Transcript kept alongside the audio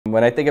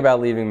When I think about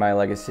leaving my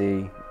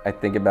legacy, I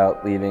think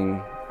about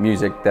leaving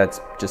music that's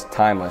just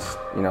timeless,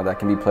 you know, that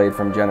can be played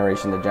from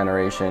generation to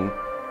generation.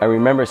 I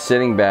remember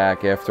sitting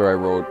back after I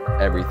wrote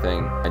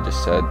everything. I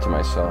just said to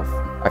myself,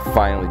 I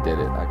finally did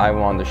it. I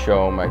wanted to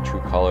show my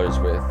true colors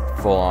with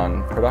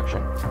full-on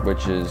production,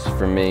 which is,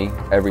 for me,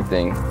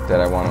 everything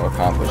that I want to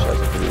accomplish as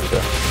a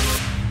producer.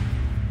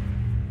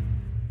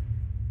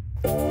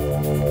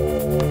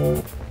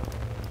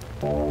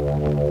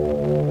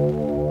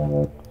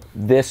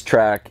 This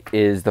track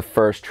is the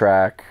first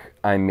track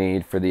I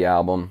made for the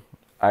album.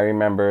 I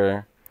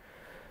remember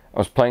I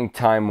was playing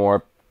Time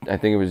Warp, I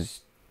think it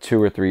was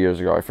 2 or 3 years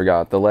ago, I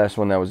forgot. The last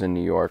one that was in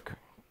New York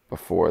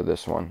before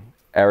this one.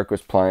 Eric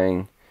was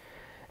playing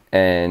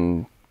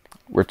and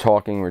we're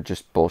talking, we're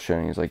just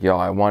bullshitting. He's like, yo,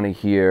 I want to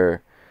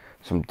hear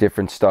some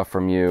different stuff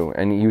from you.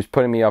 And he was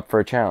putting me up for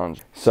a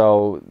challenge.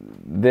 So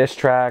this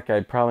track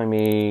I probably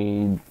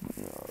made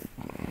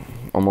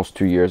almost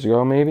 2 years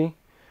ago, maybe.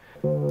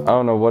 I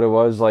don't know what it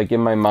was, like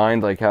in my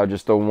mind, like how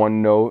just the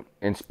one note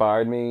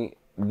inspired me.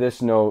 This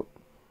note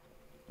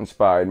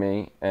inspired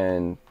me,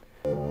 and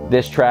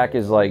this track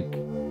is like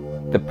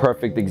the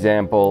perfect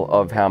example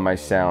of how my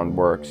sound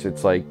works.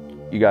 It's like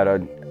you got a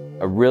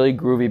really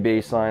groovy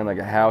bass line, like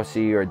a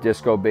housey or a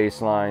disco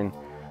bass line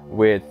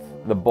with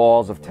the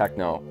balls of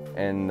techno.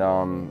 And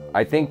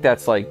I think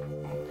that's like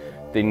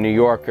the New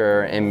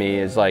Yorker in me,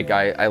 is like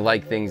I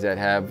like things that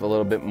have a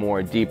little bit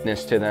more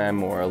deepness to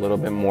them or a little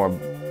bit more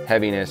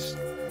heaviness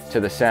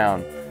to the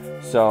sound.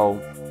 So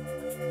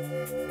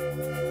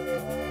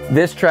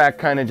this track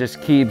kind of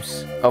just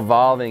keeps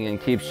evolving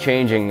and keeps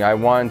changing. I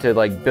wanted to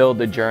like build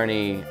the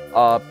journey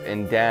up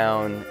and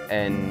down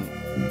and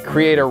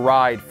create a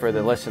ride for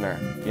the listener,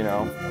 you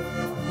know?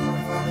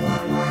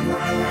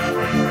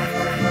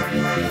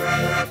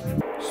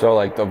 So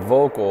like the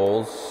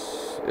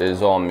vocals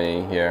is all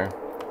me here.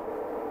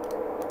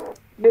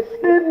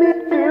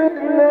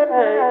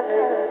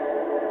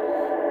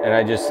 And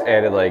I just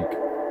added like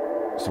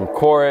some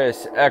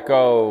chorus,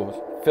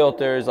 echo,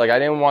 filters. Like I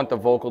didn't want the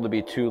vocal to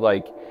be too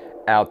like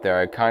out there.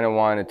 I kind of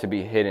wanted it to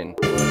be hidden.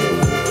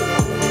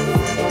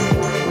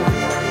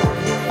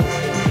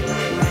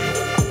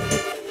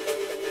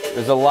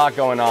 There's a lot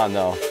going on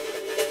though.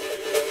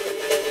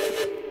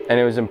 And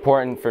it was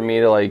important for me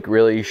to like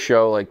really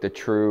show like the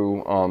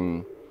true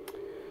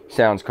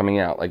sounds coming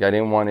out. Like I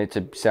didn't want it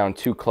to sound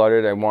too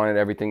cluttered. I wanted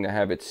everything to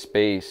have its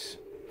space.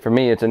 For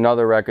me, it's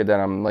another record that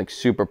I'm like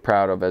super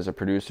proud of as a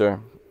producer.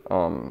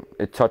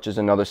 It touches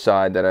another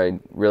side that I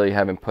really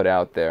haven't put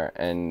out there,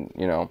 and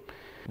you know,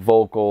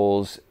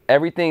 vocals,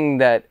 everything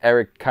that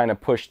Eric kind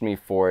of pushed me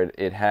for,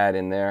 it had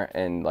in there.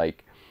 And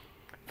like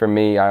for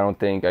me, I don't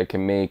think I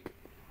can make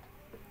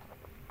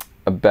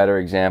a better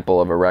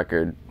example of a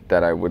record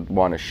that I would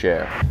want to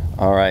share.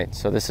 All right,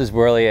 so this is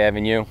Worley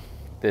Avenue.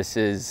 This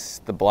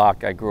is the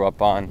block I grew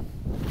up on.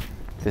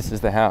 This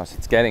is the house.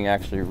 It's getting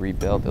actually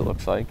rebuilt, it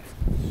looks like.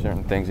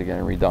 Certain things are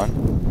getting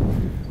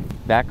redone.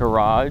 That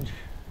garage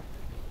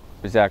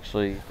was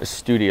actually a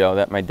studio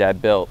that my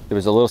dad built. There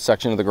was a little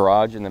section of the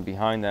garage, and then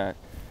behind that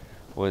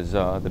was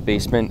the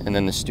basement and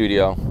then the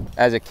studio.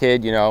 As a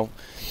kid, you know,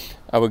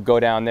 I would go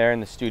down there in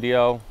the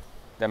studio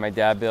that my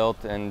dad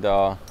built, and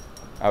I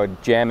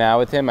would jam out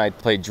with him. I'd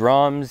play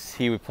drums,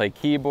 he would play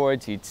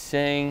keyboards, he'd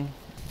sing.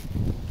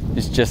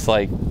 It's just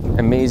like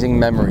amazing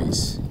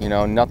memories, you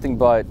know, nothing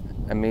but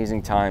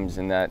amazing times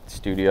in that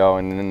studio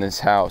and in this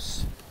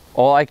house.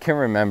 All I can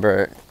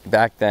remember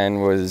back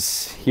then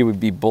was he would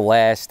be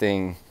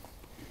blasting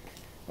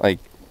like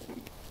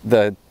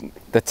the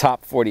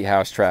top 40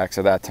 house tracks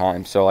of that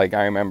time. So like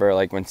I remember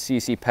like when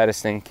CeCe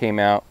Peniston came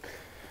out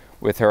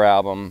with her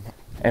album,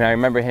 and I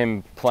remember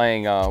him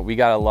playing We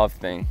Got a Love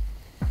Thing.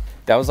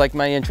 That was like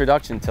my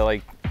introduction to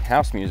like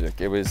house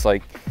music. It was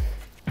like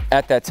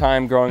at that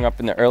time, growing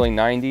up in the early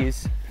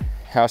 90s,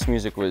 house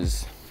music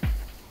was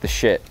the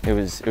shit. It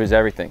was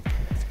everything.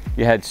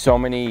 You had so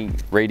many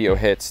radio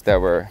hits that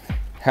were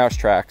house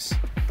tracks.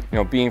 You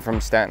know, being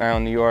from Staten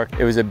Island, New York,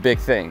 it was a big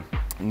thing.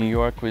 New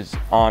York was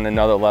on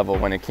another level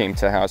when it came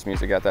to house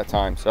music at that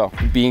time. So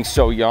being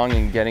so young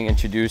and getting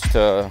introduced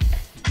to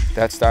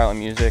that style of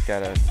music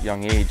at a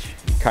young age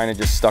kind of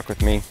just stuck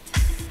with me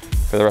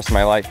for the rest of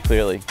my life,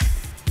 clearly.